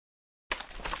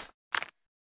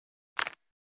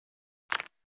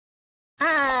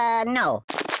No.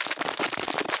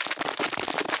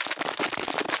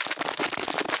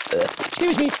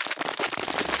 Excuse me.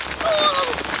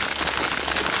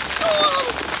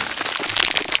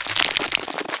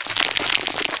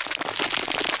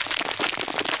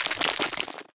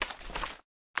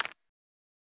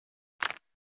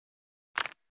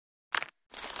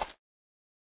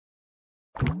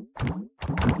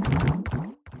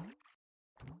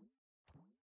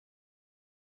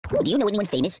 Ooh, do you know anyone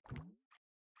famous?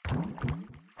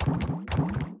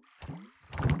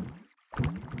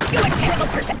 You're a terrible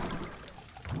person.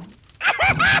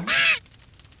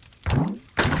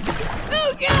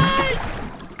 Oh, God!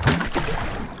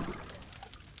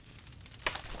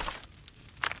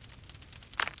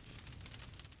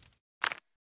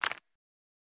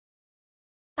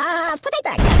 Put it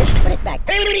back. Just put it back.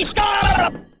 Everybody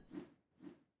stop!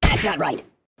 That's not right.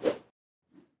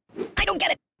 I don't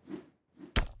get it.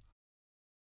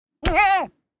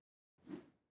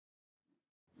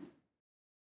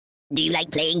 Do you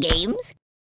like playing games?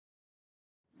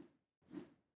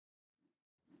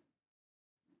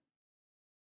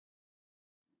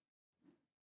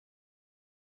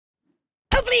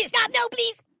 Oh, please stop! No,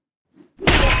 please!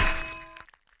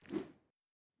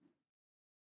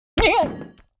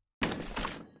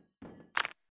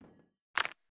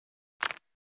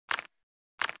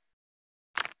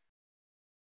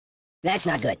 That's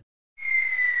not good.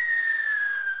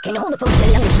 Can you hold the phone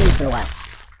steady on the snooze for a while?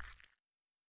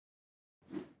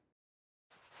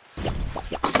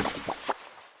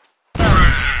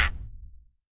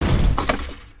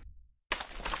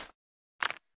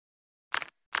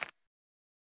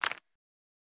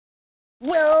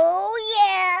 Whoa,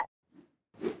 yeah!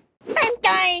 I'm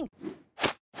dying!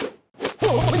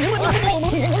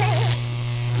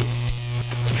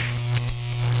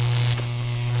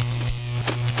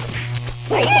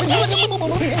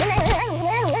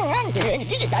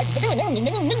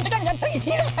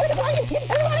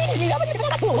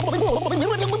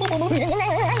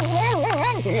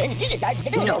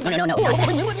 No.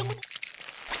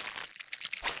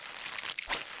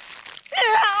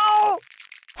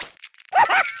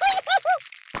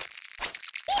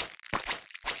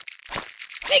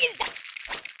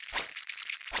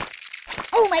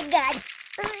 Oh my God!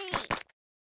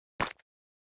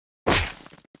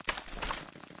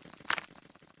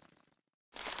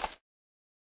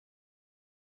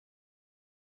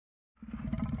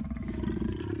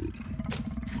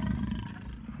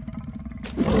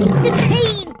 The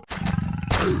pain!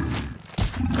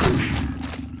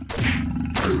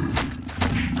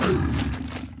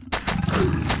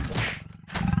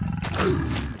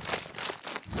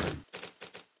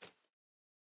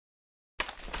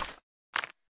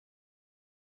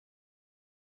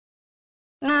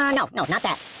 No, not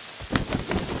that.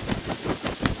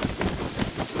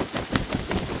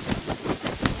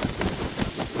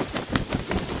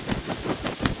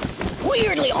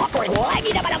 Weirdly awkward.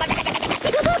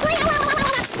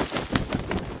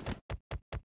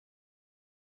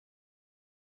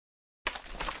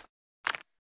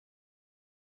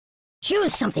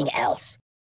 Choose something else.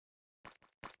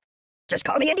 Just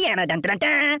call me Indiana. Dun, dun,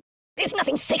 dun. There's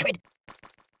nothing sacred.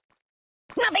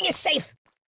 Nothing is safe.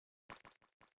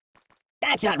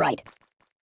 That's not right.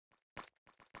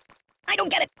 I don't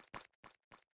get it.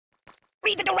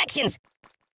 Read the directions.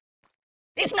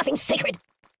 There's nothing sacred.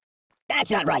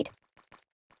 That's not right.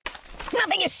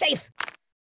 Nothing is safe.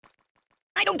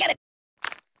 I don't get it.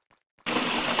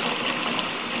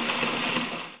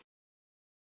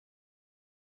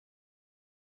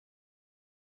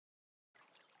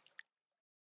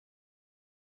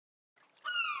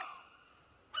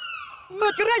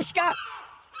 Matryoshka!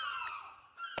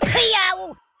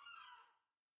 Yow!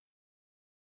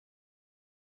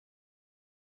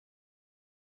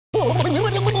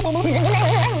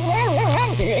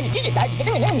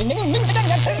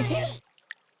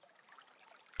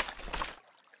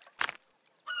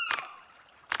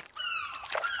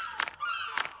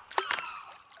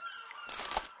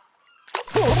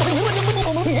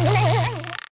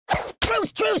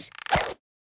 Truce!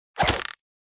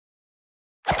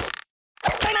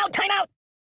 Time out!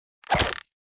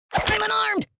 I'm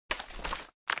unarmed!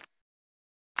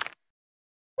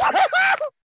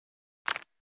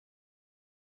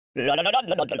 La la la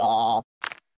la la la.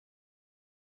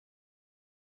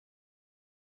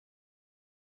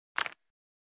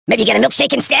 Maybe get a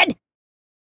milkshake instead?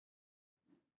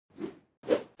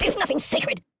 There's nothing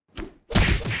sacred.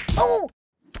 Oh!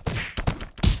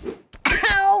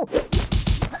 Ow!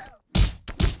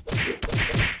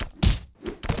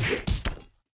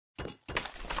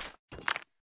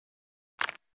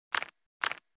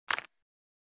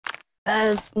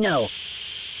 No.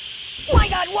 My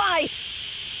God, why?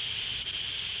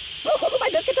 Oh, my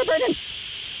biscuits are burning.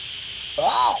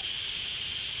 Oh!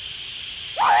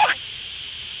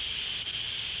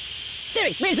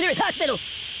 Siri, where's the nearest hospital?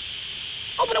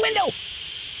 Open a window!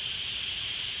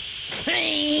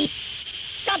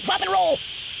 Stop, drop, and roll!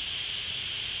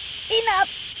 Enough.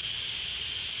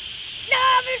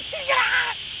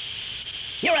 Stop!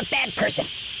 You're a bad person.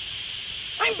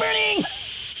 I'm burning!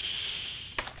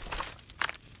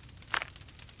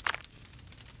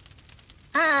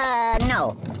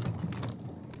 No.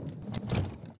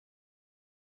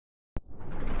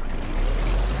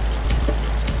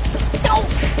 No!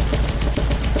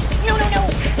 No, no, no!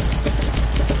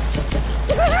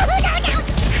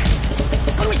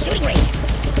 Go to a shooting range!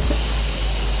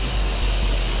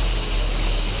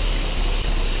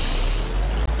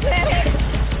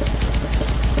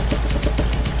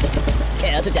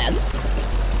 Care to dance?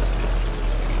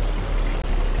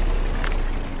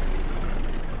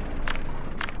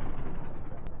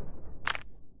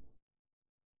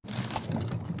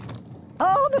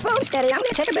 Oh, the phone's steady. I'm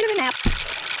gonna take a bit of a nap.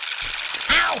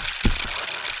 Ow!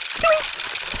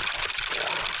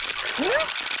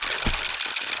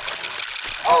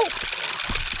 Oh!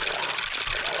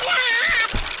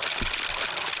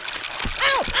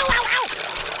 Ow! Ow, ow, ow!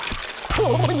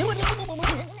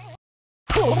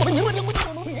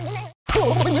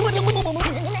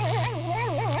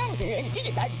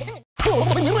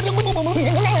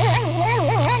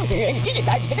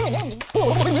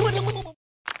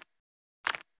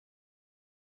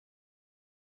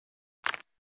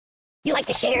 You like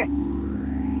to share?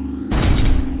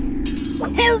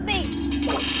 Help me!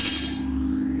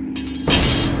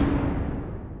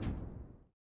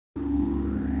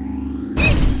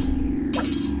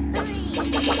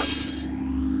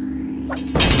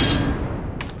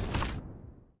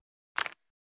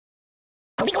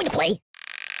 Are we going to play?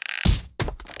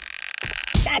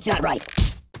 That's not right.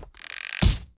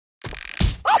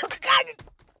 Oh, God!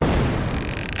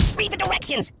 Read the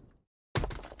directions!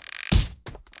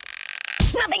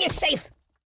 Nothing is safe!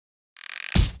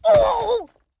 Oh!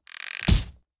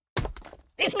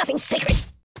 There's nothing sacred!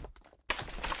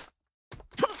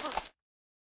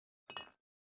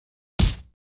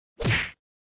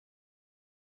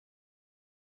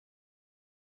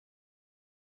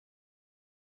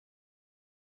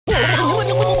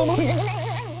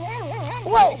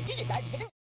 Whoa!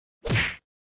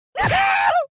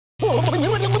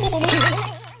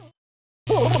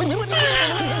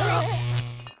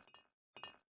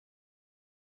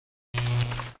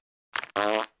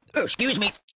 Excuse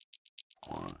me.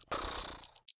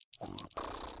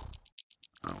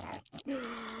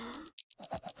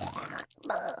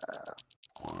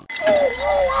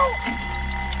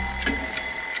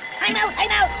 I'm out!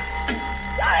 I'm out!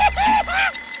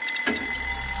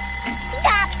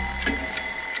 Stop!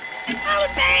 Oh,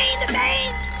 the pain! The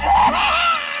pain!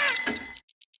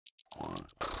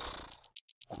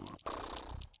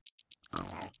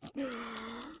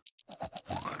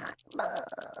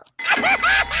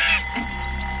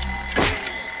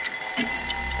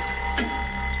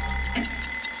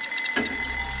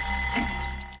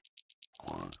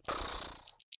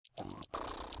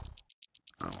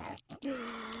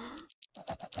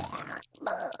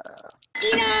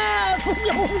 Enough!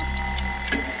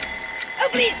 Oh,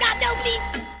 please, stop! No, please!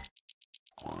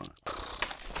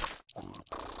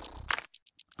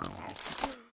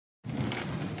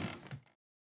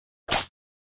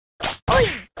 Oi!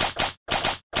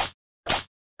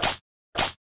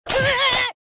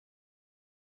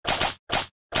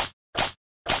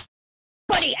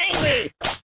 Buddy, angry!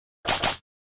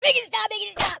 Make it stop! Make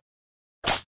it stop!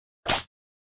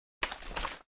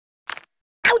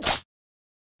 Ouch!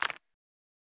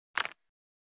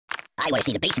 I want to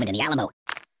see the basement in the Alamo.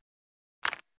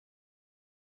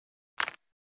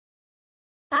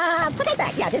 Put it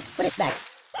back. Yeah, just put it back.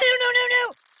 No, no, no,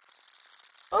 no!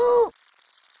 Ooh!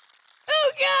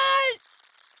 Oh, God!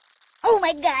 Oh,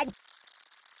 my God.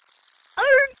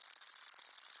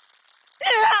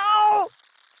 Ow!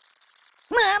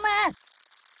 Mama!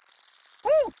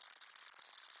 Ooh.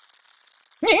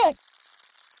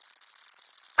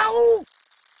 Ow!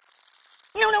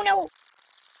 No, no, no!